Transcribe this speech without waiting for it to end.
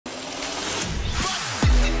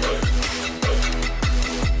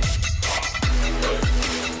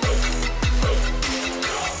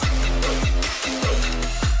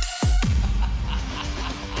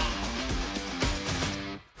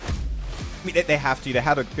mean, they have to. They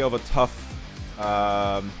had a bit of a tough...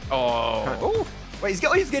 Oh, wait, he's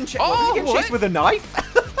getting chased with a knife?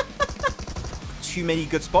 Too many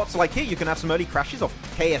good spots. Like here, you can have some early crashes off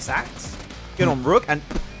KS Axe. Get on Rook, and...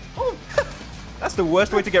 Oh, that's the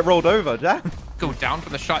worst way to get rolled over. Damn. Go down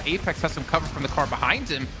from the shot. Apex has some cover from the car behind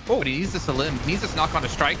him, but he needs this a limb. He needs this knock on a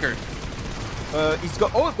striker. He's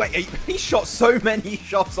got... Oh, wait, he shot so many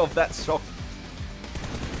shots off that shot.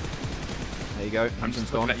 There you go. I'm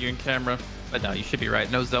just looking at you in camera. But no, you should be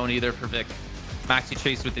right. No zone either for Vic. Maxi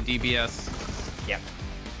chase with the DBS. Yep.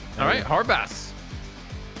 All right, Harbass.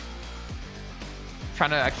 Trying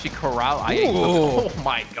to actually corral IA. Oh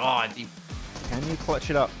my god. Can you clutch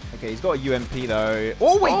it up? Okay, he's got a UMP though.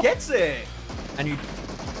 Oh, he gets it! And you,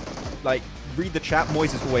 like, read the chat.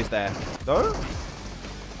 Moise is always there. Though?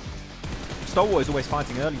 Star Wars is always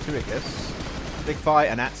fighting early too, I guess. Big fight,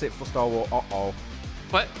 and that's it for Star Wars. Uh-oh.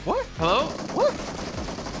 What? What? Hello? What?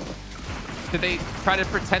 Did they try to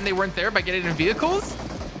pretend they weren't there by getting in vehicles?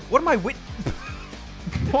 What am I What?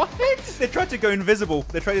 They tried to go invisible.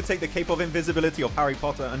 They tried to take the cape of invisibility of Harry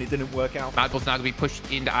Potter, and it didn't work out. Madball's now going to be pushed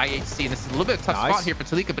into IHC, and this is a little bit of a tough spot here for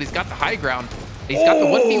Talika, but he's got the high ground. He's got the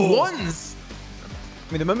 1v1s.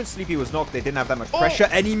 I mean, the moment Sleepy was knocked, they didn't have that much pressure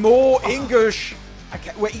anymore. English.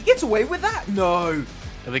 Wait, he gets away with that? No.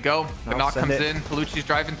 There we go. The knock comes in. Palucci's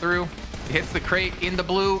driving through. He hits the crate in the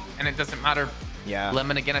blue, and it doesn't matter. Yeah.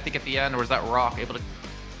 Lemon again, I think, at the end, or is that Rock able to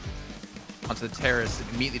onto the terrace? It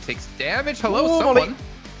immediately takes damage. Hello, someone.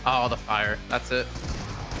 Oh, the fire. That's it.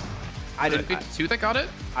 Was it 52 that got it?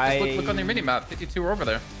 Just look on their mini map. 52 are over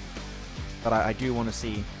there. But I do want to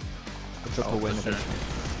see a triple win. Sure.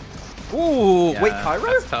 Ooh, yeah, wait,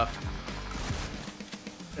 Cairo? That's tough.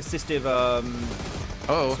 Assistive,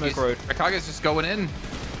 Smoke Road. Rikage's just going in.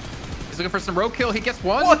 He's looking for some roadkill. He gets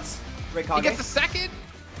one. What? Rikage? He gets a second.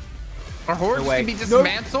 Our horde's gonna be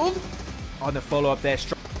dismantled. On the follow-up there.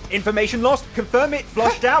 Information lost. Confirm it.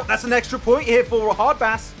 Flushed out. That's an extra point here for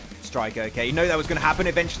Hardbass. Striker, okay. You know that was going to happen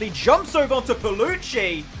eventually. Jumps over onto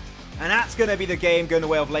Palucci. And that's going to be the game going the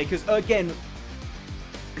way of Lakers. Again,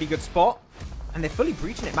 pretty good spot. And they're fully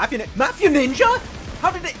breaching it. Mafia Ninja?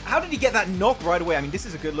 How did he get that knock right away? I mean, this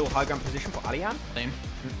is a good little high ground position for Alian.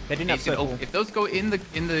 They didn't have circle. If those go in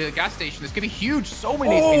the gas station, this could be huge. So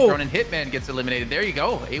many being thrown, and Hitman gets eliminated. There you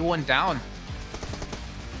go. A1 down.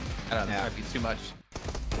 I don't know. This might be too much.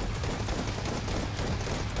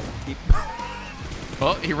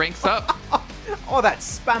 Well, he ranks up. Oh, that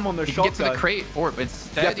spam on the shotgun. He gets to the crate, but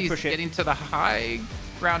instead he's getting to the high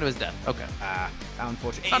ground of his death. Okay.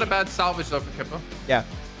 Unfortunately. Not a bad salvage though for Kippa. Yeah.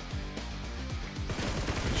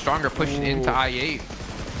 Stronger pushing into I8.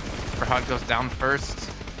 Farhad goes down first.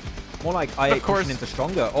 More like I8 pushing into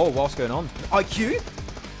Stronger. Oh, what's going on? IQ?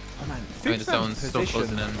 Oh man, Foodstone's still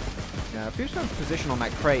closing in. Yeah, Foodstone's position on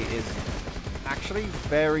that crate is actually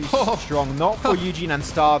very strong. Not for Eugene and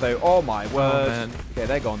Star though. Oh my word. Man. Okay,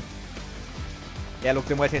 they're gone. Yeah, look,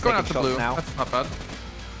 then we're taking shots blue. now. That's not bad.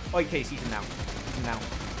 Oh, okay, season now.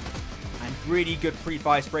 And really good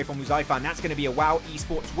pre-fire spray from Muzaifa, and that's going to be a WoW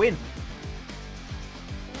Esports win.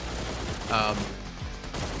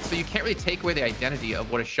 So you can't really take away the identity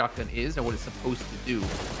of what a shotgun is and what it's supposed to do.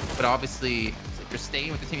 But obviously, if you're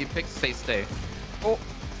staying with the team you picked, stay. Oh,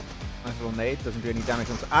 nice little nade. Doesn't do any damage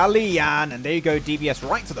onto Alian. And there you go, DBS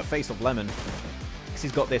right to the face of Lemon. Because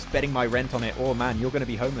he's got this betting my rent on it. Oh, man, you're going to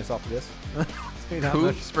be homeless after this.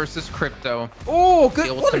 Hoops versus Crypto. Oh, good.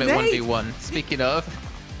 The ultimate 1v1. Speaking of...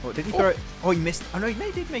 Oh, did he throw it? Oh, he missed. Oh, no,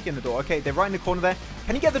 he did make it in the door. Okay, they're right in the corner there.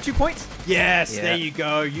 Can he get the 2 points? Yes, there you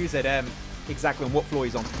go. UZM. Exactly on what floor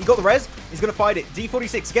he's on. He got the res. He's going to fight it.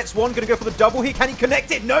 D46 gets one. Going to go for the double hit. Can he connect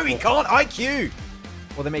it? No, he can't. IQ.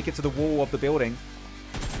 Well, they make it to the wall of the building.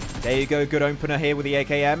 There you go. Good opener here with the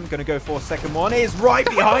AKM. Going to go for a second one. It is right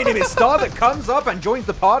behind him. It's Star that comes up and joins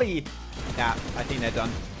the party. Yeah, I think they're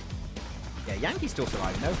done. Yeah, Yankee's still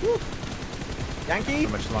surviving though. Woo. Yankee. How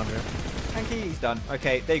much longer? Yankee, he's done.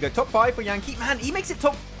 Okay, there you go. Top 5 for Yankee. Man, he makes it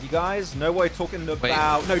top. You guys know what you're talking about.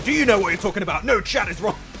 Wait. No, do you know what you're talking about? No, chat is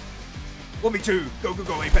wrong. 1v2.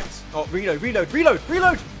 Go, Apex. Oh,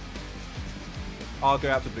 reload. I'll go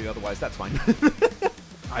out to blue otherwise. That's fine.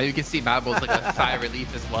 You can see Mabel's like a sigh of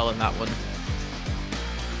relief as well in that one.